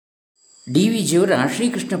D V ಜಿಯವರ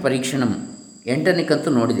Shrikrishna ಪರೀಕ್ಷಣಂ 8ನೇ ಕಂತು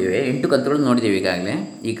ನೋಡಿದ್ದೇವೆ. 8 ಕಂತುಗಳನ್ನು ನೋಡಿದ್ದೇವೆ ಈಗಾಗಲೇ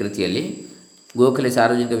ಈ ಕೃತಿಯಲ್ಲಿ. ಗೋಖಲೆ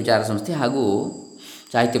ಸಾರ್ವಜನಿಕ ವಿಚಾರ ಸಂಸ್ಥೆ ಹಾಗೂ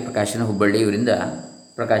ಸಾಹಿತ್ಯ ಪ್ರಕಾಶನ ಹುಬ್ಬಳ್ಳಿ ಇವರಿಂದ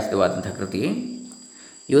ಪ್ರಕಾಶಿತವಾದಂಥ ಕೃತಿ.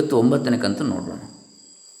 ಇವತ್ತು 9ನೇ ಕಂತು ನೋಡೋಣ.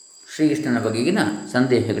 ಶ್ರೀಕೃಷ್ಣನ ಬಗೆಗಿನ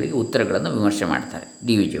ಸಂದೇಹಗಳಿಗೆ ಉತ್ತರಗಳನ್ನು ವಿಮರ್ಶೆ ಮಾಡ್ತಾರೆ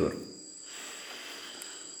ಡಿ ವಿ ಜಿಯವರು.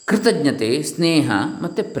 ಕೃತಜ್ಞತೆ, ಸ್ನೇಹ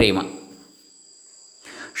ಮತ್ತು ಪ್ರೇಮ.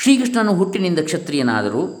 ಶ್ರೀಕೃಷ್ಣನು ಹುಟ್ಟಿನಿಂದ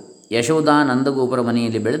ಕ್ಷತ್ರಿಯನಾದರೂ ಯಶೋಧಾ ನಂದಗೋಪರ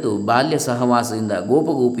ಮನೆಯಲ್ಲಿ ಬೆಳೆದು ಬಾಲ್ಯ ಸಹವಾಸದಿಂದ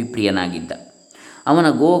ಗೋಪಗೋಪಿ ಪ್ರಿಯನಾಗಿದ್ದ. ಅವನ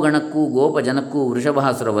ಗೋಗಣಕ್ಕೂ ಗೋಪಜನಕ್ಕೂ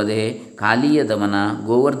ವೃಷಭಾಸುರ ವಧೆ, ಕಾಲೀಯ ದಮನ,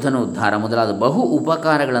 ಗೋವರ್ಧನೋದ್ಧಾರ ಮೊದಲಾದ ಬಹು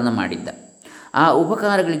ಉಪಕಾರಗಳನ್ನು ಮಾಡಿದ್ದ. ಆ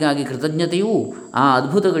ಉಪಕಾರಗಳಿಗಾಗಿ ಕೃತಜ್ಞತೆಯೂ ಆ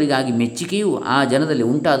ಅದ್ಭುತಗಳಿಗಾಗಿ ಮೆಚ್ಚುಗೆಯೂ ಆ ಜನದಲ್ಲಿ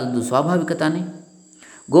ಉಂಟಾದದ್ದು ಸ್ವಾಭಾವಿಕ ತಾನೇ.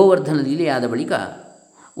 ಗೋವರ್ಧನ ಲೀಲೆಯಾದ ಬಳಿಕ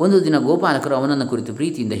ಒಂದು ದಿನ ಗೋಪಾಲಕರು ಅವನನ್ನು ಕುರಿತು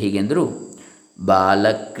ಪ್ರೀತಿಯಿಂದ ಹೀಗೆಂದರು: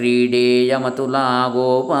 ಬಾಲಕ್ರೀಡೇಯ ಮತುಲಾ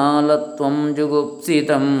ಗೋಪಾಲತ್ವಂ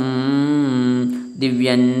ಜುಗುಪ್ಸಿತಂ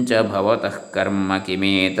ದಿವ್ಯಂಚ ಭವತಃ ಕರ್ಮ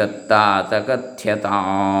ಕಿಮೇ ತತ್ತಾತ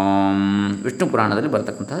ಕಥ್ಯತಾಂ. ವಿಷ್ಣು ಪುರಾಣದಲ್ಲಿ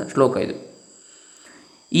ಬರ್ತಕ್ಕಂಥ ಶ್ಲೋಕ ಇದು.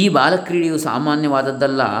 ಈ ಬಾಲಕ್ರೀಡೆಯು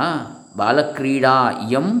ಸಾಮಾನ್ಯವಾದದ್ದಲ್ಲ. ಬಾಲಕ್ರೀಡಾ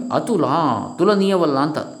ಯಂ ಅತುಲಾ, ತುಲನೀಯವಲ್ಲ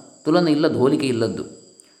ಅಂತ, ತುಲನ ಇಲ್ಲದ್ದು, ಹೋಲಿಕೆ ಇಲ್ಲದ್ದು.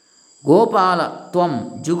 ಗೋಪಾಲ ತ್ವಂ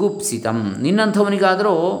ಜುಗುಪ್ಸಿತಂ,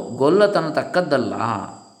 ನಿನ್ನಂಥವನಿಗಾದರೂ ಗೊಲ್ಲತನ ತಕ್ಕದ್ದಲ್ಲ.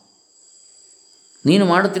 ನೀನು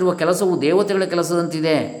ಮಾಡುತ್ತಿರುವ ಕೆಲಸವು ದೇವತೆಗಳ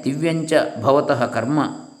ಕೆಲಸದಂತಿದೆ. ದಿವ್ಯಂಚ ಭವತಃ ಕರ್ಮ,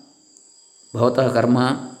 ಭವತಃ ಕರ್ಮ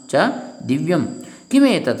ಚ ದಿವ್ಯಂ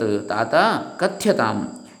ಕಿಮೇತತ್ ತಾತ ಕಥ್ಯತಾಂ.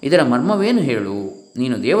 ಇದರ ಮರ್ಮವೇನು ಹೇಳು,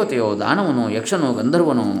 ನೀನು ದೇವತೆಯೋ ದಾನವನೋ ಯಕ್ಷನೋ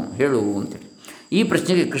ಗಂಧರ್ವನೋ ಹೇಳು ಅಂತೇಳಿ. ಈ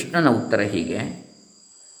ಪ್ರಶ್ನೆಗೆ ಕೃಷ್ಣನ ಉತ್ತರ ಹೀಗೆ: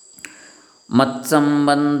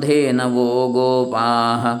 ಮತ್ಸಂಬಂಧೇನ ವೋ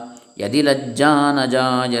ಗೋಪಾಃ ಯದಿ ಲಜ್ಜಾ ನ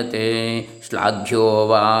ಜಾಯತೆ ಶ್ಲಾಘ್ಯೋ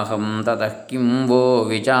ವಾಹಂ ತತಃ ಕಿಂ ವೋ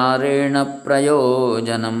ವಿಚಾರೇಣ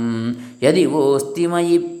ಪ್ರಯೋಜನಂ ಯದಿ ವೋಸ್ತಿ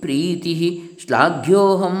ಮಯಿ ಪ್ರೀತಿಃ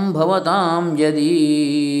ಶ್ಲಾಘ್ಯೋಹಂ ಭವತಾಂ ಯದಿ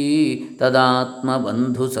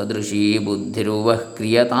ತದಾತ್ಮಬಂಧು ಸದೃಶೀ ಬುದ್ಧಿರ್ವಃ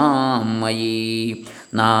ಕ್ರಿಯತಾಂ ಮಯಿ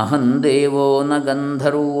ನಾಹಂ ದೇವೋ ನ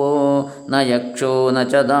ಗಂಧರ್ವೋ ನ ಯಕ್ಷೋ ನ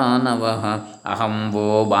ಚ ದಾನವಃ ಅಹಂ ವೋ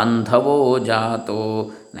ಬಾಂಧವೋ ಜಾತೋ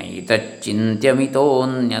ನೈತಚ್ಚಿಂತ್ಯಮಿತೋನ್ಯಥಾ.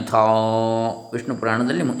 ವಿಷ್ಣು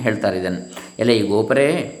ಪುರಾಣದಲ್ಲಿ ಹೇಳ್ತಾರೆ ಇದನ್ನು. ಎಲೆ ಈ ಗೋಪರೇ,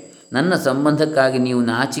 ನನ್ನ ಸಂಬಂಧಕ್ಕಾಗಿ ನೀವು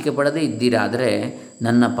ನಾಚಿಕೆ ಪಡದೇ ಇದ್ದೀರಾದರೆ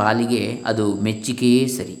ನನ್ನ ಪಾಲಿಗೆ ಅದು ಮೆಚ್ಚುಗೆಯೇ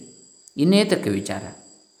ಸರಿ. ಇನ್ನೇತಕ್ಕೆ ವಿಚಾರ?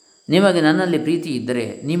 ನಿಮಗೆ ನನ್ನಲ್ಲಿ ಪ್ರೀತಿ ಇದ್ದರೆ,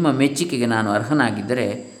 ನಿಮ್ಮ ಮೆಚ್ಚುಗೆಗೆ ನಾನು ಅರ್ಹನಾಗಿದ್ದರೆ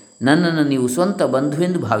ನನ್ನನ್ನು ನೀವು ಸ್ವಂತ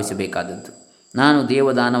ಬಂಧುವೆಂದು ಭಾವಿಸಬೇಕಾದದ್ದು. ನಾನು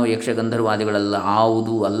ದೇವದಾನವ ಯಕ್ಷಗಂಧರ್ವಾದಿಗಳಲ್ಲ,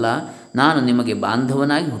 ಆವುದೂ ಅಲ್ಲ. ನಾನು ನಿಮಗೆ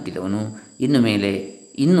ಬಾಂಧವನಾಗಿ ಹುಟ್ಟಿದವನು.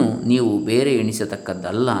 ಇನ್ನು ನೀವು ಬೇರೆ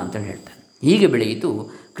ಎಣಿಸತಕ್ಕದ್ದಲ್ಲ ಅಂತ ಹೇಳ್ತಾನೆ. ಹೀಗೆ ಬೆಳೆಯಿತು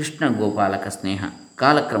ಕೃಷ್ಣ ಗೋಪಾಲಕ ಸ್ನೇಹ.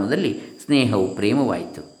 ಕಾಲಕ್ರಮದಲ್ಲಿ ಸ್ನೇಹವು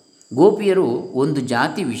ಪ್ರೇಮವಾಯಿತು. ಗೋಪಿಯರು ಒಂದು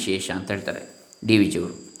ಜಾತಿ ವಿಶೇಷ ಅಂತ ಹೇಳ್ತಾರೆ ಡಿ ವಿ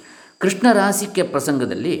ಜಿಯವರು. ಕೃಷ್ಣ ರಾಸಿಕ್ಯ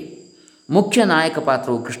ಪ್ರಸಂಗದಲ್ಲಿ ಮುಖ್ಯ ನಾಯಕ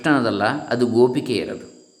ಪಾತ್ರವು ಕೃಷ್ಣನದಲ್ಲ, ಅದು ಗೋಪಿಕೆಯರದು.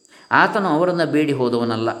 ಆತನು ಅವರನ್ನು ಬೇಡಿ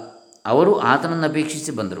ಹೋದವನಲ್ಲ, ಅವರು ಆತನನ್ನು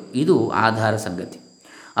ಅಪೇಕ್ಷಿಸಿ ಬಂದರು. ಇದು ಆಧಾರ ಸಂಗತಿ.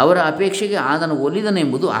 ಅವರ ಅಪೇಕ್ಷೆಗೆ ಆತನು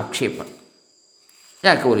ಒಲಿದನೆಂಬುದು ಆಕ್ಷೇಪ.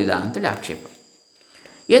 ಯಾಕೆ ಒಲಿದ ಅಂತೇಳಿ ಆಕ್ಷೇಪ.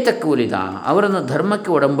 ಏತಕ್ಕೆ ಒಲಿದ? ಅವರನ್ನು ಧರ್ಮಕ್ಕೆ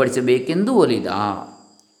ಒಡಂಬಡಿಸಬೇಕೆಂದು ಒಲಿದ.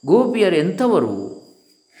 ಗೋಪಿಯರು ಎಂಥವರು?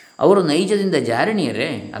 ಅವರು ನೈಜದಿಂದ ಜಾರಿಣಿಯರೇ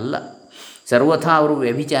ಅಲ್ಲ, ಸರ್ವಥಾ ಅವರು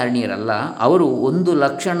ವ್ಯಭಿಚಾರಿಣಿಯರಲ್ಲ. ಅವರು ಒಂದು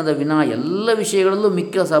ಲಕ್ಷಣದ ವಿನಾ ಎಲ್ಲ ವಿಷಯಗಳಲ್ಲೂ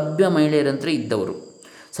ಮಿಕ್ಕ ಸಭ್ಯ ಮಹಿಳೆಯರಂತೆ ಇದ್ದವರು.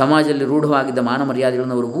 ಸಮಾಜದಲ್ಲಿ ರೂಢವಾಗಿದ್ದ ಮಾನ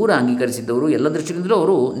ಮರ್ಯಾದೆಗಳನ್ನು ಅವರು ಪೂರ ಅಂಗೀಕರಿಸಿದ್ದವರು. ಎಲ್ಲ ದೃಷ್ಟಿಯಿಂದಲೂ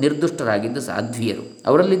ಅವರು ನಿರ್ದುಷ್ಟರಾಗಿದ್ದ ಸಾಧ್ವಿಯರು.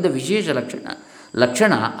 ಅವರಲ್ಲಿದ್ದ ವಿಶೇಷ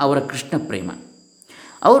ಲಕ್ಷಣ ಅವರ ಕೃಷ್ಣ ಪ್ರೇಮ.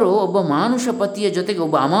 ಅವರು ಒಬ್ಬ ಮಾನುಷ ಪತಿಯ ಜೊತೆಗೆ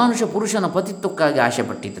ಒಬ್ಬ ಅಮಾನುಷ ಪುರುಷನ ಪತಿತ್ವಕ್ಕಾಗಿ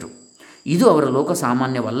ಆಶೆಪಟ್ಟಿದ್ದರು. ಇದು ಅವರ ಲೋಕ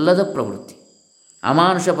ಸಾಮಾನ್ಯವಲ್ಲದ ಪ್ರವೃತ್ತಿ.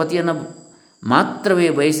 ಅಮಾನುಷ ಪತಿಯನ್ನು ಮಾತ್ರವೇ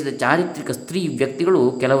ಬಯಸಿದ ಚಾರಿತ್ರಿಕ ಸ್ತ್ರೀ ವ್ಯಕ್ತಿಗಳು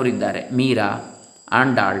ಕೆಲವರಿದ್ದಾರೆ. ಮೀರಾ,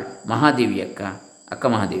 ಆಂಡಾಳ್, ಮಹಾದೇವಿ ಅಕ್ಕ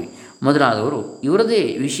ಮಹಾದೇವಿ ಮೊದಲಾದವರು ಇವರದೇ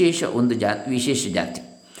ವಿಶೇಷ ಜಾತಿ.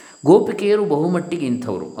 ಗೋಪಿಕೆಯರು ಬಹುಮಟ್ಟಿಗೆ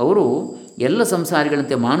ಇಂಥವರು. ಅವರು ಎಲ್ಲ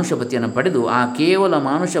ಸಂಸಾರಿಗಳಂತೆ ಮಾನುಷ ಪತಿಯನ್ನು ಪಡೆದು ಆ ಕೇವಲ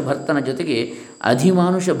ಮಾನುಷ ಭರ್ತನ ಜೊತೆಗೆ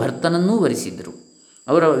ಅಧಿಮಾನುಷ ಭರ್ತನನ್ನೂ ವರಿಸಿದ್ದರು.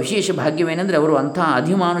 ಅವರ ವಿಶೇಷ ಭಾಗ್ಯವೇನೆಂದರೆ ಅವರು ಅಂಥ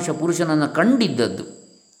ಅಧಿಮಾನುಷ ಪುರುಷನನ್ನು ಕಂಡಿದ್ದದ್ದು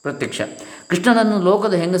ಪ್ರತ್ಯಕ್ಷ. ಕೃಷ್ಣನನ್ನು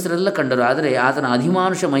ಲೋಕದ ಹೆಂಗಸರೆಲ್ಲ ಕಂಡರು, ಆದರೆ ಆತನ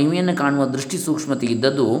ಅಧಿಮಾನುಷ ಮಹಿಮೆಯನ್ನು ಕಾಣುವ ದೃಷ್ಟಿ ಸೂಕ್ಷ್ಮತೆ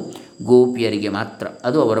ಇದ್ದದ್ದು ಗೋಪಿಯರಿಗೆ ಮಾತ್ರ.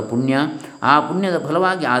 ಅದು ಅವರ ಪುಣ್ಯ. ಆ ಪುಣ್ಯದ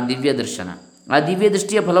ಫಲವಾಗಿ ಆ ದಿವ್ಯ ದರ್ಶನ, ಆ ದಿವ್ಯ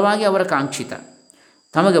ದೃಷ್ಟಿಯ ಫಲವಾಗಿ ಅವರ ಕಾಂಕ್ಷಿತ.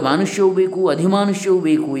 ತಮಗೆ ಮಾನುಷ್ಯವೂ ಬೇಕು, ಅಧಿಮಾನುಷ್ಯವೂ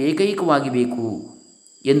ಬೇಕು, ಏಕೈಕವಾಗಿ ಬೇಕು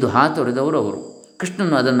ಎಂದು ಹಾತೊರೆದವರು ಅವರು.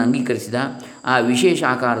 ಕೃಷ್ಣನು ಅದನ್ನು ಅಂಗೀಕರಿಸಿದ. ಆ ವಿಶೇಷ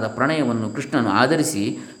ಆಕಾರದ ಪ್ರಣಯವನ್ನು ಕೃಷ್ಣನು ಆಧರಿಸಿ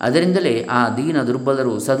ಅದರಿಂದಲೇ ಆ ದೀನ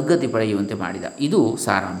ದುರ್ಬಲರು ಸದ್ಗತಿ ಪಡೆಯುವಂತೆ ಮಾಡಿದ. ಇದು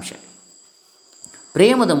ಸಾರಾಂಶ.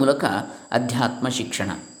 ಪ್ರೇಮದ ಮೂಲಕ ಅಧ್ಯಾತ್ಮ ಶಿಕ್ಷಣ.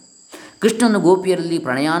 ಕೃಷ್ಣನು ಗೋಪಿಯರಲ್ಲಿ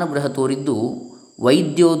ಪ್ರಣಯಾನುಗ್ರಹ ತೋರಿದ್ದು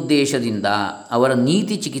ವೈದ್ಯೋದ್ದೇಶದಿಂದ, ಅವರ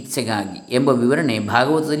ನೀತಿ ಚಿಕಿತ್ಸೆಗಾಗಿ ಎಂಬ ವಿವರಣೆ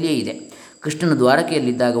ಭಾಗವತದಲ್ಲಿಯೇ ಇದೆ. ಕೃಷ್ಣನ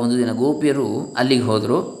ದ್ವಾರಕೆಯಲ್ಲಿದ್ದಾಗ ಒಂದು ದಿನ ಗೋಪಿಯರು ಅಲ್ಲಿಗೆ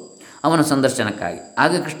ಹೋದರು. ಅವನ ಸಂದರ್ಶನಕ್ಕಾಗಿ.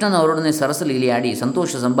 ಆಗ ಕೃಷ್ಣನು ಅವರೊಡನೆ ಸರಸಲೀಲೆಯಾಡಿ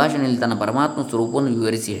ಸಂತೋಷ ಸಂಭಾಷಣೆಯಲ್ಲಿ ತನ್ನ ಪರಮಾತ್ಮ ಸ್ವರೂಪವನ್ನು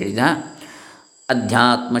ವಿವರಿಸಿ ಹೇಳಿದ.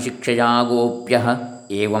 ಅಧ್ಯಾತ್ಮ ಶಿಕ್ಷೆಯ ಗೋಪ್ಯ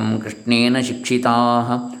ಏವಂ ಕೃಷ್ಣೇನ ಶಿಕ್ಷಿತಾ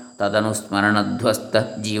ತದನುಸ್ಮರಣಧ್ವಸ್ತ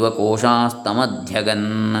ಜೀವಕೋಶಾಸ್ತಮಧ್ಯಗನ್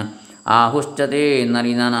ಆಹುಶ್ಚತೆ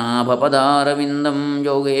ನಲಿನನಾಭಪದಾರವಿಂದಂ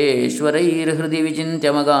ಯೋಗೇಶ್ವರೈರ್ಹೃದಿ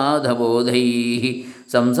ವಿಚಿತ್ಯಮಗಾಧಬೋಧೈ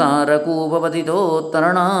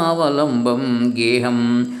ಸಂಸಾರಕೂಪಪತಿತೋತ್ತರಣಾವಲಂಬಂ ಗೇಹಂ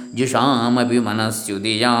ಜುಷಾಮಪಿ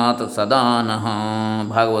ಮನಸ್ಸುದಿಯಾತ್ ಸದಾನಃ.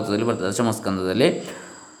 ಭಾಗವತದಲ್ಲಿ ಬರ್ತದೆ, ದಶಮಸ್ಕಂದದಲ್ಲಿ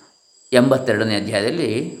 82ನೇ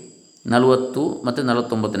ಅಧ್ಯಾಯದಲ್ಲಿ 40 ಮತ್ತು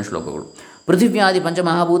 49ನೇ ಶ್ಲೋಕಗಳು. ಪೃಥಿವ್ಯಾದಿ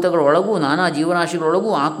ಪಂಚಮಹಾಭೂತಗಳೊಳಗೂ ನಾನಾ ಜೀವರಾಶಿಗಳೊಳಗೂ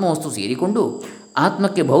ಆತ್ಮವಸ್ತು ಸೇರಿಕೊಂಡು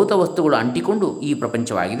ಆತ್ಮಕ್ಕೆ ಭೌತ ವಸ್ತುಗಳು ಅಂಟಿಕೊಂಡು ಈ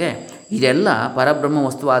ಪ್ರಪಂಚವಾಗಿದೆ. ಇದೆಲ್ಲ ಪರಬ್ರಹ್ಮ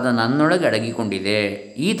ವಸ್ತುವಾದ ನನ್ನೊಳಗೆ ಅಡಗಿಕೊಂಡಿದೆ.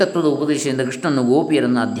 ಈ ತತ್ವದ ಉಪದೇಶದಿಂದ ಕೃಷ್ಣನು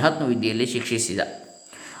ಗೋಪಿಯರನ್ನು ಅಧ್ಯಾತ್ಮ ವಿದ್ಯೆಯಲ್ಲಿ ಶಿಕ್ಷಿಸಿದ.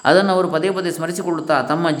 ಅದನ್ನು ಅವರು ಪದೇ ಪದೇ ಸ್ಮರಿಸಿಕೊಳ್ಳುತ್ತಾ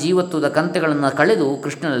ತಮ್ಮ ಜೀವತ್ವದ ಕಂತೆಗಳನ್ನು ಕಳೆದು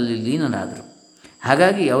ಕೃಷ್ಣನಲ್ಲಿ ಲೀನರಾದರು.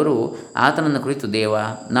 ಹಾಗಾಗಿ ಅವರು ಆತನನ್ನು ಕುರಿತು, ದೇವ,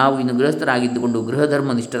 ನಾವು ಇನ್ನು ಗೃಹಸ್ಥರಾಗಿದ್ದುಕೊಂಡು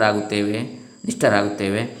ಗೃಹಧರ್ಮ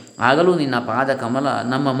ನಿಷ್ಠರಾಗುತ್ತೇವೆ, ಆಗಲೂ ನಿನ್ನ ಪಾದ ಕಮಲ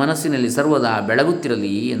ನಮ್ಮ ಮನಸ್ಸಿನಲ್ಲಿ ಸರ್ವದಾ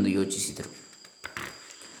ಬೆಳಗುತ್ತಿರಲಿ ಎಂದು ಯೋಚಿಸಿದರು.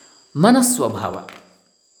 ಮನಸ್ವಭಾವ.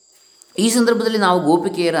 ಈ ಸಂದರ್ಭದಲ್ಲಿ ನಾವು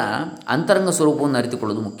ಗೋಪಿಕೆಯರ ಅಂತರಂಗ ಸ್ವರೂಪವನ್ನು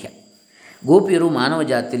ಅರಿತುಕೊಳ್ಳುವುದು ಮುಖ್ಯ. ಗೋಪಿಯರು ಮಾನವ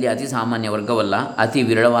ಜಾತಿಯಲ್ಲಿ ಅತಿ ಸಾಮಾನ್ಯ ವರ್ಗವಲ್ಲ, ಅತಿ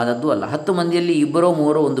ವಿರಳವಾದದ್ದು ಅಲ್ಲ. 10 ಮಂದಿಯಲ್ಲಿ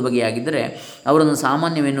 2-3 ಒಂದು ಬಗೆಯಾಗಿದ್ದರೆ ಅವರನ್ನು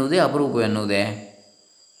ಸಾಮಾನ್ಯವೆನ್ನುವುದೇ, ಅಪರೂಪವೆನ್ನುವುದೇ?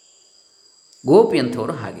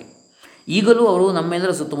 ಗೋಪಿಯಂಥವರು ಹಾಗೆ. ಈಗಲೂ ಅವರು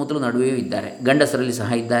ನಮ್ಮೆಲ್ಲರ ಸುತ್ತಮುತ್ತಲು ನಡುವೆಯೂ ಇದ್ದಾರೆ, ಗಂಡಸರಲ್ಲಿ ಸಹ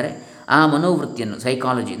ಇದ್ದಾರೆ. ಆ ಮನೋವೃತ್ತಿಯನ್ನು,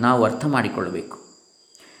 ಸೈಕಾಲಜಿ ನಾವು ಅರ್ಥ ಮಾಡಿಕೊಳ್ಳಬೇಕು.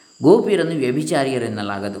 ಗೋಪಿಯರನ್ನು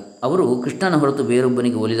ವ್ಯಭಿಚಾರಿಯರೆನ್ನಲಾಗದು. ಅವರು ಕೃಷ್ಣನ ಹೊರತು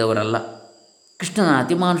ಬೇರೊಬ್ಬನಿಗೆ ಒಲಿದವರಲ್ಲ. ಕೃಷ್ಣನ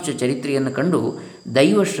ಅತಿಮಾನುಷ ಚರಿತ್ರೆಯನ್ನು ಕಂಡು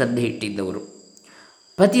ದೈವ ಶ್ರದ್ಧೆ ಇಟ್ಟಿದ್ದವರು.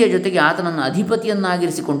 ಪತಿಯ ಜೊತೆಗೆ ಆತನನ್ನು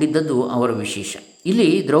ಅಧಿಪತಿಯನ್ನಾಗಿರಿಸಿಕೊಂಡಿದ್ದದ್ದು ಅವರ ವಿಶೇಷ. ಇಲ್ಲಿ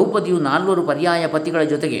ದ್ರೌಪದಿಯು 4 ಪರ್ಯಾಯ ಪತಿಗಳ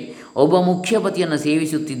ಜೊತೆಗೆ ಒಬ್ಬ ಮುಖ್ಯ ಪತಿಯನ್ನು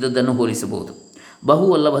ಸೇವಿಸುತ್ತಿದ್ದದ್ದನ್ನು ಹೋಲಿಸಬಹುದು.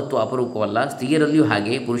 ಬಹುವಲ್ಲಭತ್ವ ಅಪರೂಪವಲ್ಲ. ಸ್ತ್ರೀಯರಲ್ಲಿಯೂ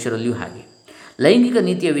ಹಾಗೆ, ಪುರುಷರಲ್ಲಿಯೂ ಹಾಗೆ. ಲೈಂಗಿಕ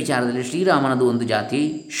ನೀತಿಯ ವಿಚಾರದಲ್ಲಿ ಶ್ರೀರಾಮನದು ಒಂದು ಜಾತಿ,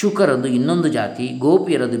 ಶುಕರದು ಇನ್ನೊಂದು ಜಾತಿ,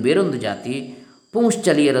 ಗೋಪಿಯರದು ಬೇರೊಂದು ಜಾತಿ,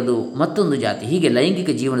 ಪುಂಶ್ಚಲಿಯರದು ಮತ್ತೊಂದು ಜಾತಿ. ಹೀಗೆ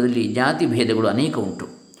ಲೈಂಗಿಕ ಜೀವನದಲ್ಲಿ ಜಾತಿ ಭೇದಗಳು ಅನೇಕ ಉಂಟು.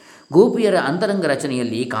 ಗೋಪಿಯರ ಅಂತರಂಗ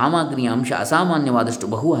ರಚನೆಯಲ್ಲಿ ಕಾಮಾಗ್ನಿಯ ಅಂಶ ಅಸಾಮಾನ್ಯವಾದಷ್ಟು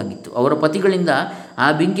ಬಹುವಾಗಿತ್ತು. ಅವರ ಪತಿಗಳಿಂದ ಆ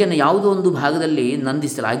ಬೆಂಕಿಯನ್ನು ಯಾವುದೋ ಒಂದು ಭಾಗದಲ್ಲಿ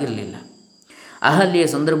ನಂದಿಸಲಾಗಿರಲಿಲ್ಲ. ಅಹಲ್ಯೆಯ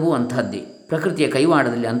ಸಂದರ್ಭವೂ ಅಂತಹದ್ದೇ. ಪ್ರಕೃತಿಯ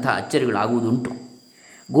ಕೈವಾಡದಲ್ಲಿ ಅಂಥ ಅಚ್ಚರಿಗಳಾಗುವುದುಂಟು.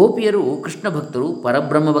 ಗೋಪಿಯರು ಕೃಷ್ಣ ಭಕ್ತರು,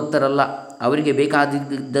 ಪರಬ್ರಹ್ಮ ಭಕ್ತರಲ್ಲ. ಅವರಿಗೆ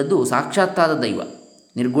ಬೇಕಾದಿದ್ದದ್ದು ಸಾಕ್ಷಾತ್ತಾದ ದೈವ,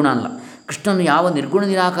 ನಿರ್ಗುಣ ಅಲ್ಲ. ಕೃಷ್ಣನು ಯಾವ ನಿರ್ಗುಣ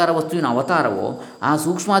ನಿರಾಕಾರ ವಸ್ತುವಿನ ಅವತಾರವೋ ಆ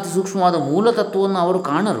ಸೂಕ್ಷ್ಮಾತಿ ಸೂಕ್ಷ್ಮವಾದ ಮೂಲತತ್ವವನ್ನು ಅವರು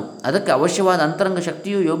ಕಾಣರು. ಅದಕ್ಕೆ ಅವಶ್ಯವಾದ ಅಂತರಂಗ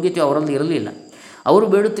ಶಕ್ತಿಯೂ ಯೋಗ್ಯತೆಯೂ ಅವರಲ್ಲಿ ಇರಲಿಲ್ಲ. ಅವರು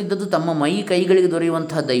ಬೇಡುತ್ತಿದ್ದದ್ದು ತಮ್ಮ ಮೈ ಕೈಗಳಿಗೆ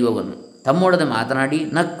ದೊರೆಯುವಂತಹ ದೈವವನ್ನು, ತಮ್ಮೊಡನೆ ಮಾತನಾಡಿ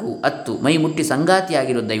ನಕ್ಕು ಅತ್ತು ಮೈ ಮುಟ್ಟಿ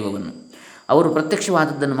ಸಂಗಾತಿಯಾಗಿರೋ ದೈವವನ್ನು. ಅವರು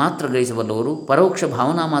ಪ್ರತ್ಯಕ್ಷವಾದದ್ದನ್ನು ಮಾತ್ರ ಗ್ರಹಿಸಬಲ್ಲವರು, ಪರೋಕ್ಷ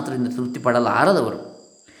ಭಾವನಾ ಮಾತ್ರದಿಂದ ತೃಪ್ತಿಪಡಲಾರದವರು.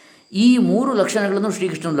 ಈ 3 ಲಕ್ಷಣಗಳನ್ನು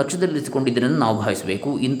ಶ್ರೀಕೃಷ್ಣನು ಲಕ್ಷ್ಯದಲ್ಲಿರಿಸಿಕೊಂಡಿದ್ದರೆಂದು ನಾವು ಭಾವಿಸಬೇಕು.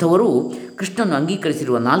 ಇಂಥವರು ಕೃಷ್ಣನು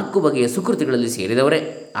ಅಂಗೀಕರಿಸಿರುವ 4 ಬಗೆಯ ಸುಕೃತಿಗಳಲ್ಲಿ ಸೇರಿದವರೇ.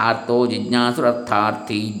 ಆರ್ತೋ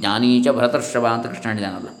ಜಿಜ್ಞಾಸುರರ್ಥಾರ್ಥಿ ಜ್ಞಾನೀಚ ಭರತರ್ಷಭ ಅಂತ ಕೃಷ್ಣ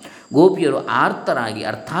ಹೇಳಿದಾನಲ್ಲ. ಗೋಪಿಯರು ಆರ್ತರಾಗಿ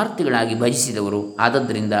ಅರ್ಥಾರ್ಥಿಗಳಾಗಿ ಭಜಿಸಿದವರು,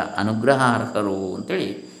 ಆದದ್ದರಿಂದ ಅನುಗ್ರಹಾರ್ಹರು ಅಂತೇಳಿ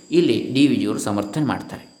ಇಲ್ಲಿ ಡಿ ವಿಜಿಯವರು ಸಮರ್ಥನೆ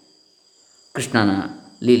ಮಾಡ್ತಾರೆ ಕೃಷ್ಣನ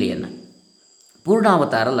ಲೀಲೆಯನ್ನು.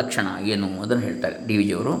 ಪೂರ್ಣಾವತಾರ ಲಕ್ಷಣ ಏನು ಅದನ್ನು ಹೇಳ್ತಾರೆ ಡಿ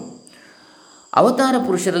ವಿಜಿಯವರು. ಅವತಾರ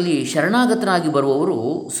ಪುರುಷರಲ್ಲಿ ಶರಣಾಗತರಾಗಿ ಬರುವವರು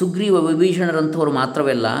ಸುಗ್ರೀವ ವಿಭೀಷಣರಂಥವರು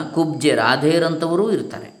ಮಾತ್ರವಲ್ಲ, ಕುಬ್ಜೆ ರಾಧೇಯರಂಥವರೂ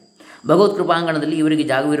ಇರ್ತಾರೆ. ಭಗವತ್ ಕೃಪಾಂಗಣದಲ್ಲಿ ಇವರಿಗೆ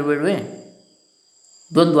ಜಾಗವಿರಬೇಡವೇ?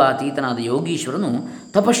 ದ್ವಂದ್ವಾತೀತನಾದ ಯೋಗೀಶ್ವರನು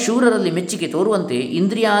ತಪಶೂರರಲ್ಲಿ ಮೆಚ್ಚುಗೆ ತೋರುವಂತೆ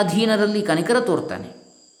ಇಂದ್ರಿಯಾಧೀನರಲ್ಲಿ ಕನಿಕರ ತೋರ್ತಾನೆ.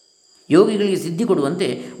 ಯೋಗಿಗಳಿಗೆ ಸಿದ್ಧಿ ಕೊಡುವಂತೆ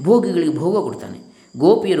ಭೋಗಿಗಳಿಗೆ ಭೋಗ ಕೊಡ್ತಾನೆ.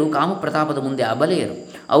 ಗೋಪಿಯರು ಕಾಮಪ್ರತಾಪದ ಮುಂದೆ ಅಬಲೆಯರು.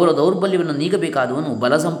 ಅವರ ದೌರ್ಬಲ್ಯವನ್ನು ನೀಗಬೇಕಾದವನು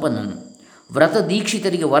ಬಲಸಂಪನ್ನನು. ವ್ರತ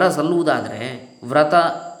ದೀಕ್ಷಿತರಿಗೆ ವರ ಸಲ್ಲುವುದಾದರೆ ವ್ರತ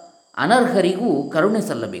ಅನರ್ಹರಿಗೂ ಕರುಣೆ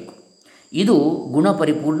ಸಲ್ಲಬೇಕು. ಇದು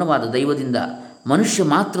ಗುಣಪರಿಪೂರ್ಣವಾದ ದೈವದಿಂದ ಮನುಷ್ಯ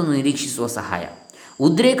ಮಾತ್ರ ನಿರೀಕ್ಷಿಸುವ ಸಹಾಯ.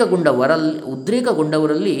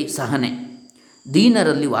 ಉದ್ರೇಕಗೊಂಡವರಲ್ಲಿ ಸಹನೆ,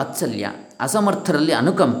 ದೀನರಲ್ಲಿ ವಾತ್ಸಲ್ಯ, ಅಸಮರ್ಥರಲ್ಲಿ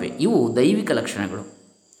ಅನುಕಂಪೆ, ಇವು ದೈವಿಕ ಲಕ್ಷಣಗಳು.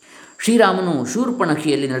 ಶ್ರೀರಾಮನು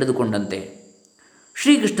ಶೂರ್ಪಣಖಿಯಲ್ಲಿ ನಡೆದುಕೊಂಡಂತೆ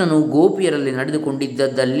ಶ್ರೀಕೃಷ್ಣನು ಗೋಪಿಯರಲ್ಲಿ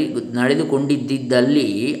ನಡೆದುಕೊಂಡಿದ್ದಲ್ಲಿ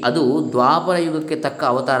ಅದು ದ್ವಾಪರ ಯುಗಕ್ಕೆ ತಕ್ಕ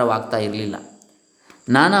ಅವತಾರವಾಗ್ತಾ ಇರಲಿಲ್ಲ.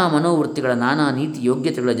 ನಾನಾ ಮನೋವೃತ್ತಿಗಳ ನಾನಾ ನೀತಿ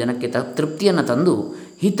ಯೋಗ್ಯತೆಗಳ ಜನಕ್ಕೆ ತೃಪ್ತಿಯನ್ನು ತಂದು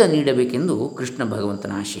ಹಿತ ನೀಡಬೇಕೆಂದು ಕೃಷ್ಣ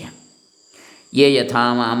ಭಗವಂತನ ಆಶಯ. ಯೇ ಯಥಾ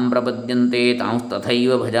ಮಾಂ ಪ್ರಪದ್ಯಂತೆ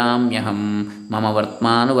ತಾಂಸ್ತಥೈವ ಭಜಾಮ್ಯಹಂ ಮಮ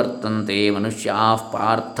ವರ್ತ್ಮಾನುವರ್ತಂತೆ ಮನುಷ್ಯಾಃ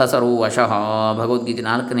ಪಾರ್ಥ ಸರ್ವಶಃ. ಭಗವದ್ಗೀತೆ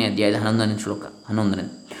 4ನೇ ಅಧ್ಯಾಯದ 11ನೇ ಶ್ಲೋಕ. 11ನೇ.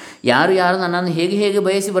 ಯಾರು ನನ್ನನ್ನು ಹೇಗೆ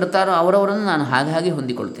ಬಯಸಿ ಬರ್ತಾರೋ ಅವರವರನ್ನು ನಾನು ಹಾಗೆ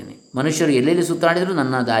ಹೊಂದಿಕೊಳ್ತೇನೆ. ಮನುಷ್ಯರು ಎಲ್ಲೆಲ್ಲಿ ಸುತ್ತಾಡಿದರೂ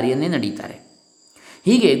ನನ್ನ ದಾರಿಯನ್ನೇ ನಡೀತಾರೆ.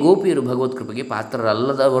 ಹೀಗೆ ಗೋಪಿಯರು ಭಗವತ್ ಕೃಪೆಗೆ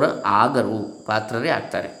ಪಾತ್ರರಲ್ಲದವರ ಪಾತ್ರರೇ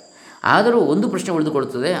ಆಗ್ತಾರೆ. ಆದರೂ ಒಂದು ಪ್ರಶ್ನೆ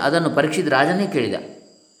ಉಳಿದುಕೊಳ್ಳುತ್ತದೆ. ಅದನ್ನು ಪರೀಕ್ಷಿತ ರಾಜನೇ ಕೇಳಿದ.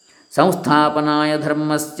 ಸಂಸ್ಥಾಪನಾಯ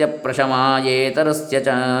ಧರ್ಮಸ್ಯ ಪ್ರಶಮಾಯೇತರಸ್ಯ ಚ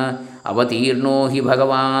ಅವತೀರ್ಣೋ ಹಿ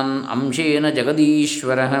ಭಗವಾನ್ ಅಂಶೇನ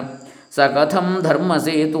ಜಗದೀಶ್ವರ ಸ ಕಥಂ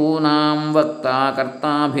ಧರ್ಮಸೇತೂನಾಂ ವಕ್ತಾ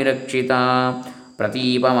ಕರ್ತಾಭಿರಕ್ಷಿತ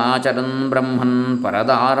ಪ್ರತೀಪಮಾಚರನ್ ಬ್ರಹ್ಮನ್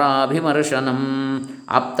ಪರದಾರಾಭಿಮರ್ಶನಂ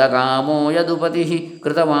ಆಪ್ತಕಾಮೋ ಯದುಪತಿ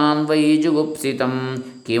ಕೃತವಾನ್ ವೈ ಜುಗುಪ್ಸಿತಂ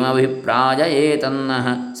ಕಿಮಭಿಪ್ರಾಯಯೇತನ್ನಃ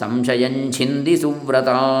ಸಂಶಯಂಛಿಂದಿ ಸುವ್ರತ.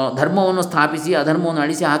 ಧರ್ಮವನ್ನು ಸ್ಥಾಪಿಸಿ ಅಧರ್ಮವನ್ನು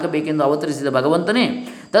ಅಳಿಸಿ ಹಾಕಬೇಕೆಂದು ಅವತರಿಸಿದ ಭಗವಂತನೇ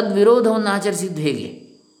ತದ್ವಿರೋಧವನ್ನು ಆಚರಿಸಿದ್ದು ಹೇಗೆ?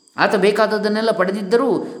 ಆತ ಬೇಕಾದದ್ದನ್ನೆಲ್ಲ ಪಡೆದಿದ್ದರೂ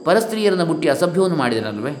ಪರಸ್ತ್ರೀಯರನ್ನು ಮುಟ್ಟಿ ಅಸಭ್ಯವನ್ನು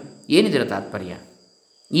ಮಾಡಿದನಲ್ವೇ? ಏನಿದರ ತಾತ್ಪರ್ಯ?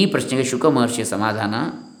 ಈ ಪ್ರಶ್ನೆಗೆ ಶುಕ ಮಹರ್ಷಿಯ ಸಮಾಧಾನ,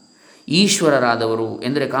 ಈಶ್ವರರಾದವರು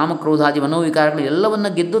ಎಂದರೆ ಕಾಮಕ್ರೋಧಾದಿ ಮನೋವಿಕಾರಗಳು ಎಲ್ಲವನ್ನ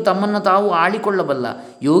ಗೆದ್ದು ತಮ್ಮನ್ನು ತಾವು ಆಳಿಕೊಳ್ಳಬಲ್ಲ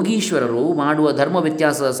ಯೋಗೀಶ್ವರರು ಮಾಡುವ ಧರ್ಮ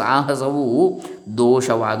ವ್ಯತ್ಯಾಸದ ಸಾಹಸವು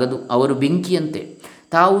ದೋಷವಾಗದು. ಅವರು ಬೆಂಕಿಯಂತೆ,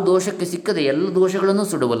 ತಾವು ದೋಷಕ್ಕೆ ಸಿಕ್ಕದೆ ಎಲ್ಲ ದೋಷಗಳನ್ನು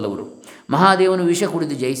ಸುಡಬಲ್ಲವರು. ಮಹಾದೇವನು ವಿಷ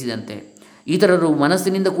ಕುಡಿದು ಜಯಿಸಿದಂತೆ ಇತರರು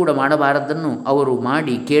ಮನಸ್ಸಿನಿಂದ ಕೂಡ ಮಾಡಬಾರದನ್ನು ಅವರು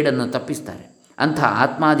ಮಾಡಿ ಕೇಡನ್ನು ತಪ್ಪಿಸ್ತಾರೆ. ಅಂಥ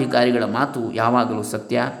ಆತ್ಮಾಧಿಕಾರಿಗಳ ಮಾತು ಯಾವಾಗಲೂ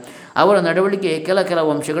ಸತ್ಯ. ಅವರ ನಡವಳಿಕೆ ಕೆಲವು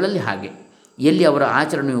ಅಂಶಗಳಲ್ಲಿ ಹಾಗೆ. ಎಲ್ಲಿ ಅವರ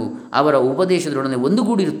ಆಚರಣೆಯು ಅವರ ಉಪದೇಶದೊಡನೆ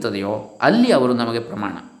ಒಂದುಗೂಡಿರುತ್ತದೆಯೋ ಅಲ್ಲಿ ಅವರು ನಮಗೆ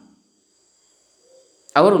ಪ್ರಮಾಣ.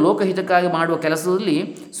 ಅವರು ಲೋಕಹಿತಕ್ಕಾಗಿ ಮಾಡುವ ಕೆಲಸದಲ್ಲಿ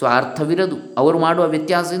ಸ್ವಾರ್ಥವಿರದು. ಅವರು ಮಾಡುವ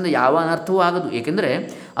ವ್ಯತ್ಯಾಸದಿಂದ ಯಾವ ಅನರ್ಥವೂ ಆಗದು, ಏಕೆಂದರೆ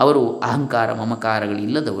ಅವರು ಅಹಂಕಾರ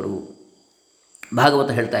ಮಮಕಾರಗಳಿಲ್ಲದವರು. ಭಾಗವತ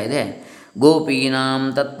ಹೇಳ್ತಾ ಇದೆ, ಗೋಪೀನಾಂ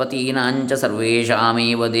ತತ್ಪತೀನಾಂಚ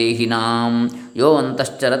ಸರ್ವೇಷಾಮೇವ ದೇಹಿನಾಂ ಯೋ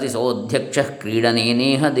ಅಂತಶ್ಚರತಿ ಸೋಧ್ಯಕ್ಷ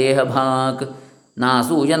ಕ್ರೀಡನೇನೇಹ ದೇಹಭಾಕ್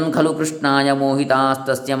ನಾಸೂಯನ್ ಖಲು ಕೃಷ್ಣಾಯ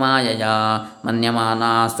ಮೋಹಿತಾಸ್ತಸ್ಯ ಮಾಯಯಾ ಮನ್ಯಮಾನಾ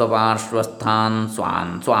ಸ್ವಪಾರ್ಶ್ವಸ್ಥಾನ್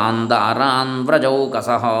ಸ್ವಾನ್ ಸ್ವಾಂದಾರಾನ್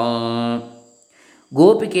ವ್ರಜೌಕಸಃ.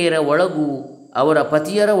 ಗೋಪಿಕೆಯರ ಒಳಗೂ ಅವರ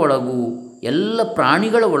ಪತಿಯರ ಒಳಗೂ ಎಲ್ಲ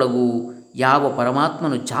ಪ್ರಾಣಿಗಳ ಒಳಗೂ ಯಾವ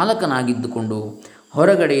ಪರಮಾತ್ಮನು ಚಾಲಕನಾಗಿದ್ದುಕೊಂಡು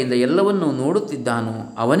ಹೊರಗಡೆಯಿಂದ ಎಲ್ಲವನ್ನೂ ನೋಡುತ್ತಿದ್ದಾನೋ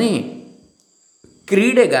ಅವನೇ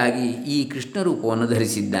ಕ್ರೀಡೆಗಾಗಿ ಈ ಕೃಷ್ಣ ರೂಪವನ್ನು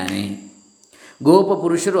ಧರಿಸಿದ್ದಾನೆ.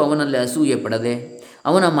 ಗೋಪಪುರುಷರು ಅವನಲ್ಲಿ ಅಸೂಯೆ ಪಡದೆ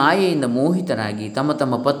ಅವನ ಮಾಯೆಯಿಂದ ಮೋಹಿತರಾಗಿ ತಮ್ಮ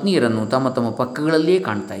ತಮ್ಮ ಪತ್ನಿಯರನ್ನು ತಮ್ಮ ತಮ್ಮ ಪಕ್ಕಗಳಲ್ಲಿಯೇ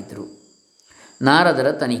ಕಾಣ್ತಾ ಇದ್ದರು. ನಾರದರ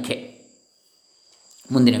ತನಿಖೆ.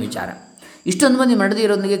 ಮುಂದಿನ ವಿಚಾರ. ಇಷ್ಟೊಂದು ಮಂದಿ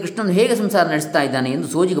ಮಡದಿಯರೊಂದಿಗೆ ಕೃಷ್ಣನು ಹೇಗೆ ಸಂಸಾರ ನಡೆಸ್ತಾ ಇದ್ದಾನೆ ಎಂದು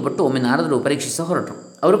ಸೋಜಿಗಪಟ್ಟು ಒಮ್ಮೆ ನಾರದರು ಪರೀಕ್ಷಿಸ ಹೊರಟರು.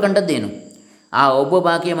 ಅವರು ಕಂಡದ್ದೇನು? ಆ ಒಬ್ಬ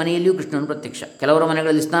ಬಾಕಿಯ ಮನೆಯಲ್ಲಿಯೂ ಕೃಷ್ಣನು ಪ್ರತ್ಯಕ್ಷ. ಕೆಲವರ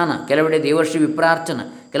ಮನೆಗಳಲ್ಲಿ ಸ್ನಾನ, ಕೆಲವೆಡೆ ದೇವರ್ಷಿ ವಿಪ್ರಾರ್ಚನ,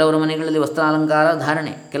 ಕೆಲವರ ಮನೆಗಳಲ್ಲಿ ವಸ್ತ್ರಾಲಂಕಾರ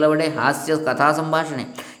ಧಾರಣೆ, ಕೆಲವೆಡೆ ಹಾಸ್ಯ ಕಥಾ ಸಂಭಾಷಣೆ,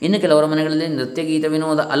 ಇನ್ನು ಕೆಲವರ ಮನೆಗಳಲ್ಲಿ ನೃತ್ಯ ಗೀತ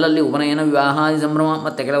ವಿನೋದ, ಅಲ್ಲಲ್ಲಿ ಉಪನಯನ ವಿವಾಹಾದಿ ಸಂಭ್ರಮ,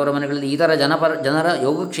 ಮತ್ತು ಕೆಲವರ ಮನೆಗಳಲ್ಲಿ ಇತರ ಜನರ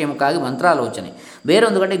ಯೋಗಕ್ಷೇಮಕ್ಕಾಗಿ ಮಂತ್ರಾಲೋಚನೆ,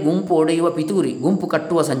 ಬೇರೊಂದು ಕಡೆ ಗುಂಪು ಒಡೆಯುವ ಪಿತೂರಿ, ಗುಂಪು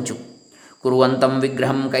ಕಟ್ಟುವ ಸಂಚು. ಕುರುವಂತಂ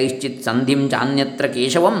ವಿಗ್ರಹಂ ಕೈಶ್ಚಿತ್ ಸಂಧಿಂ ಚಾನ್ಯತ್ರ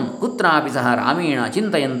ಕೇಶವಂ ಕುತ್ರಾಪಿ ಸಹ ರಾಮೇಣ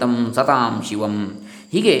ಚಿಂತಯಂತಂ ಸತಾಂ ಶಿವಂ.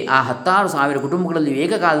 ಹೀಗೆ ಆ 16,000 ಕುಟುಂಬಗಳಲ್ಲಿ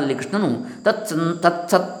ಏಕಕಾಲದಲ್ಲಿ ಕೃಷ್ಣನು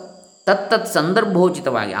ತತ್ತತ್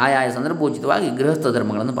ಸಂದರ್ಭೋಚಿತವಾಗಿ ಆಯಾಯ ಸಂದರ್ಭೋಚಿತವಾಗಿ ಗೃಹಸ್ಥ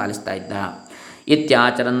ಧರ್ಮಗಳನ್ನು ಪಾಲಿಸ್ತಾ ಇದ್ದ.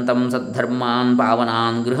 ಇತ್ಯಾಚರಂತಂ ಸದ್ಧರ್ಮಾನ್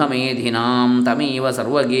ಪಾವನಾನ್ ಗೃಹಮೇಧಿನಾಂ ತಮೇವ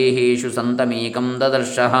ಸರ್ವಗೇಹೇಷು ಸಂತಮೇಕಂ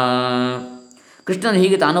ದದರ್ಶಃ. ಕೃಷ್ಣನು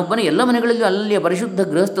ಹೀಗೆ ತಾನೊಬ್ಬನೇ ಎಲ್ಲ ಮನೆಗಳಲ್ಲಿಯೂ ಅಲ್ಲಿಯ ಪರಿಶುದ್ಧ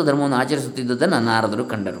ಗೃಹಸ್ಥ ಧರ್ಮವನ್ನು ಆಚರಿಸುತ್ತಿದ್ದುದನ್ನು ನಾರದರು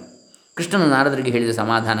ಕಂಡರು. ಕೃಷ್ಣನು ನಾರದರಿಗೆ ಹೇಳಿದ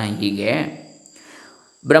ಸಮಾಧಾನ ಹೀಗೆ: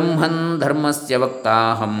 ಬ್ರಹ್ಮನ್ ಧರ್ಮಸ್ಯ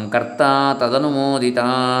ವಕ್ತಾಹಂ ಕರ್ತಾ ತದನುಮೋದಿತ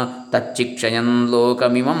ತಚ್ಚಿಕ್ಷಯನ್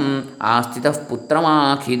ಲೋಕಮಿಮಂ ಆಸ್ಥಿತಃ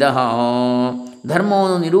ಪುತ್ರಮಾಖಿದಃ.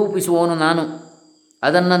 ಧರ್ಮವನ್ನು ನಿರೂಪಿಸುವವನು ನಾನು,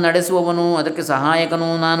 ಅದನ್ನು ನಡೆಸುವವನು, ಅದಕ್ಕೆ ಸಹಾಯಕನೂ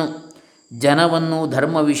ನಾನು. ಜನವನ್ನು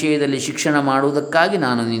ಧರ್ಮ ವಿಷಯದಲ್ಲಿ ಶಿಕ್ಷಣ ಮಾಡುವುದಕ್ಕಾಗಿ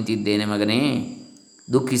ನಾನು ನಿಂತಿದ್ದೇನೆ ಮಗನೇ,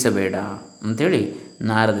 ದುಃಖಿಸಬೇಡ ಅಂಥೇಳಿ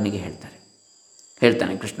ನಾರದನಿಗೆ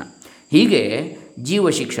ಹೇಳ್ತಾನೆ ಕೃಷ್ಣ. ಹೀಗೆ ಜೀವ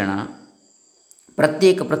ಶಿಕ್ಷಣ,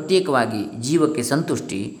 ಪ್ರತ್ಯೇಕವಾಗಿ ಜೀವಕ್ಕೆ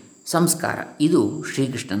ಸಂತುಷ್ಟಿ, ಸಂಸ್ಕಾರ, ಇದು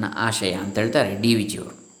ಶ್ರೀಕೃಷ್ಣನ ಆಶಯ ಅಂತ ಹೇಳ್ತಾರೆ ಡಿ ವಿ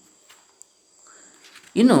ಜಿಯವರು.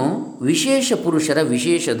 ಇನ್ನು ವಿಶೇಷ ಪುರುಷರ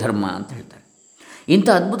ವಿಶೇಷ ಧರ್ಮ ಅಂತ ಹೇಳ್ತಾರೆ. ಇಂಥ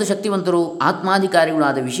ಅದ್ಭುತ ಶಕ್ತಿವಂತರು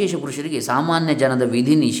ಆತ್ಮಾಧಿಕಾರಿಗಳಾದ ವಿಶೇಷ ಪುರುಷರಿಗೆ ಸಾಮಾನ್ಯ ಜನದ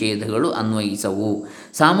ವಿಧಿ ನಿಷೇಧಗಳು ಅನ್ವಯಿಸವು.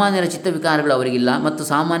 ಸಾಮಾನ್ಯರ ಚಿತ್ತವಿಕಾರಗಳು ಅವರಿಗಿಲ್ಲ ಮತ್ತು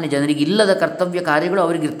ಸಾಮಾನ್ಯ ಜನರಿಗಿಲ್ಲದ ಕರ್ತವ್ಯ ಕಾರ್ಯಗಳು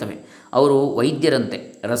ಅವರಿಗಿರ್ತವೆ. ಅವರು ವೈದ್ಯರಂತೆ.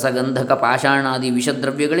 ರಸಗಂಧಕ ಪಾಷಾಣಾದಿ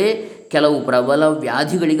ವಿಷದ್ರವ್ಯಗಳೇ ಕೆಲವು ಪ್ರಬಲ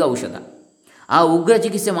ವ್ಯಾಧಿಗಳಿಗೆ ಔಷಧ. ಆ ಉಗ್ರ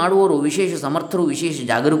ಚಿಕಿತ್ಸೆ ಮಾಡುವವರು ವಿಶೇಷ ಸಮರ್ಥರು, ವಿಶೇಷ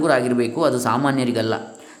ಜಾಗರೂಕರಾಗಿರಬೇಕು. ಅದು ಸಾಮಾನ್ಯರಿಗಲ್ಲ.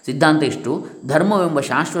 ಸಿದ್ಧಾಂತ ಇಷ್ಟು: ಧರ್ಮವೆಂಬ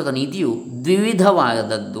ಶಾಶ್ವತ ನೀತಿಯು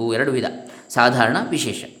ದ್ವಿವಿಧವಾದದ್ದು, 2 ವಿಧ, ಸಾಧಾರಣ,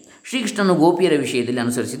 ವಿಶೇಷ. ಶ್ರೀಕೃಷ್ಣನು ಗೋಪಿಯರ ವಿಷಯದಲ್ಲಿ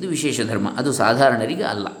ಅನುಸರಿಸಿದ್ದು ವಿಶೇಷ ಧರ್ಮ, ಅದು ಸಾಧಾರಣರಿಗೆ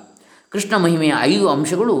ಅಲ್ಲ. ಕೃಷ್ಣ ಮಹಿಮೆಯ 5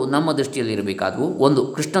 ಅಂಶಗಳು ನಮ್ಮ ದೃಷ್ಟಿಯಲ್ಲಿರಬೇಕಾದವು. 1.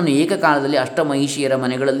 ಕೃಷ್ಣನು ಏಕಕಾಲದಲ್ಲಿ ಅಷ್ಟಮಹಿಷಿಯರ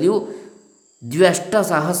ಮನೆಗಳಲ್ಲಿಯೂ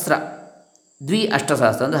ದ್ವಿಅಷ್ಟಸಹಸ್ರ ಅಂದರೆ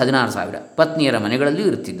 16,000 ಪತ್ನಿಯರ ಮನೆಗಳಲ್ಲಿಯೂ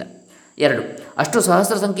ಇರುತ್ತಿದ್ದ. 2. ಅಷ್ಟು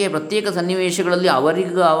ಸಹಸ್ರ ಸಂಖ್ಯೆಯ ಪ್ರತ್ಯೇಕ ಸನ್ನಿವೇಶಗಳಲ್ಲಿ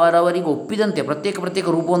ಅವರವರಿಗೆ ಒಪ್ಪಿದಂತೆ ಪ್ರತ್ಯೇಕ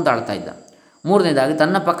ರೂಪವನ್ನು ತಾಳ್ತಾ ಇದ್ದ. 3ನೇದಾಗಿ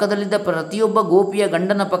ತನ್ನ ಪಕ್ಕದಲ್ಲಿದ್ದ ಪ್ರತಿಯೊಬ್ಬ ಗೋಪಿಯ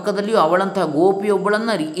ಗಂಡನ ಪಕ್ಕದಲ್ಲಿಯೂ ಅವಳಂತಹ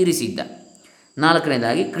ಗೋಪಿಯೊಬ್ಬಳನ್ನು ಇರಿಸಿದ್ದ.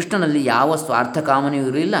 4ನೇದಾಗಿ ಕೃಷ್ಣನಲ್ಲಿ ಯಾವ ಸ್ವಾರ್ಥ ಕಾಮನೆಯೂ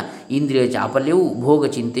ಇರಲಿಲ್ಲ, ಇಂದ್ರಿಯ ಚಾಪಲ್ಯವೂ ಭೋಗ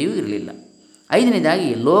ಚಿಂತೆಯೂ ಇರಲಿಲ್ಲ. 5ನೇದಾಗಿ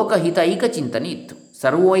ಲೋಕಹಿತೈಕ ಚಿಂತನೆ ಇತ್ತು,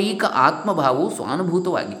 ಸರ್ವೈಕ ಆತ್ಮಭಾವವು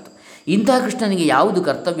ಸ್ವಾನುಭೂತವಾಗಿತ್ತು. ಇಂತಹ ಕೃಷ್ಣನಿಗೆ ಯಾವುದು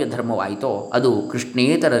ಕರ್ತವ್ಯ ಧರ್ಮವಾಯಿತೋ ಅದು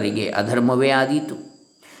ಕೃಷ್ಣೇತರರಿಗೆ ಅಧರ್ಮವೇ ಆದೀತು.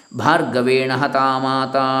 ಭಾರ್ಗವೇಣ ಹತಾ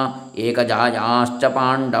ಮಾತಾ ಏಕಜಾಯಾಶ್ಚ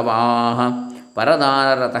ಪಾಂಡವಾ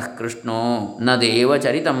ಪರದಾರರತಃ ಕೃಷ್ಣೋ ನ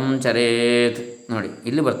ದೇವಚರಿತಂ ಚರೇತ್. ನೋಡಿ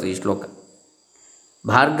ಇಲ್ಲಿ ಬರ್ತದೆ ಈ ಶ್ಲೋಕ.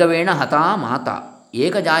 ಭಾರ್ಗವೇಣ ಹತಾ ಮಾತಾ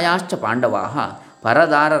ಏಕಜಾಯಾಶ್ಚ ಪಾಂಡವಾ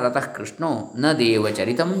ಪರದಾರರತಃ ಕೃಷ್ಣೋ ನ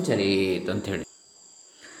ದೇವಚರಿತಂ ಚರೇತ್ ಅಂಥೇಳಿ.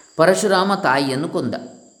 ಪರಶುರಾಮ ತಾಯಿಯನ್ನು ಕೊಂದ.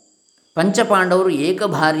 ಪಂಚಪಾಂಡವರು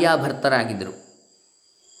ಏಕಭಾರ್ಯಾಭರ್ತರಾಗಿದ್ದರು,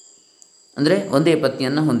 ಅಂದರೆ ಒಂದೇ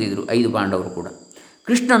ಪತ್ನಿಯನ್ನು ಹೊಂದಿದರು 5 ಪಾಂಡವರು ಕೂಡ.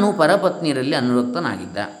 ಕೃಷ್ಣನು ಪರಪತ್ನಿಯರಲ್ಲಿ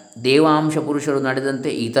ಅನುರಕ್ತನಾಗಿದ್ದ. ದೇವಾಂಶ ಪುರುಷರು ನಡೆದಂತೆ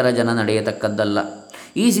ಇತರ ಜನ ನಡೆಯತಕ್ಕದ್ದಲ್ಲ.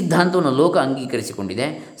 ಈ ಸಿದ್ಧಾಂತವನ್ನು ಲೋಕ ಅಂಗೀಕರಿಸಿಕೊಂಡಿದೆ.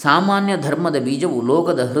 ಸಾಮಾನ್ಯ ಧರ್ಮದ ಬೀಜವು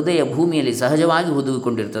ಲೋಕದ ಹೃದಯ ಭೂಮಿಯಲ್ಲಿ ಸಹಜವಾಗಿ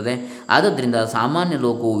ಹುದುಗಿಕೊಂಡಿರುತ್ತದೆ. ಆದ್ದರಿಂದ ಸಾಮಾನ್ಯ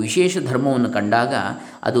ಲೋಕವು ವಿಶೇಷ ಧರ್ಮವನ್ನು ಕಂಡಾಗ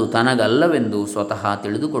ಅದು ತನಗಲ್ಲವೆಂದು ಸ್ವತಃ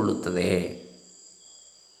ತಿಳಿದುಕೊಳ್ಳುತ್ತದೆ.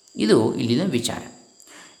 ಇದು ಇಲ್ಲಿನ ವಿಚಾರ.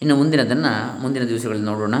 ಇನ್ನು ಮುಂದಿನದನ್ನು ಮುಂದಿನ ದಿವಸಗಳಲ್ಲಿ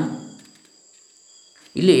ನೋಡೋಣ.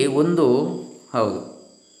 ಇಲ್ಲಿ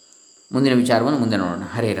ಮುಂದಿನ ವಿಚಾರವನ್ನು ಮುಂದೆ ನೋಡೋಣ.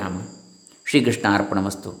 ಹರೇ ರಾಮ. ಶ್ರೀಕೃಷ್ಣ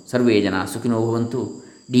ಅರ್ಪಣಮಸ್ತು. ಸರ್ವೇ ಜನ ಸುಖಿನೋ ಭವಂತು.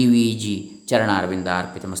 DVG ಚರಣಾರವಿಂದ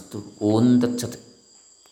ಅರ್ಪಿತಮಸ್ತು. ಓಂ ತತ್ಸತ್.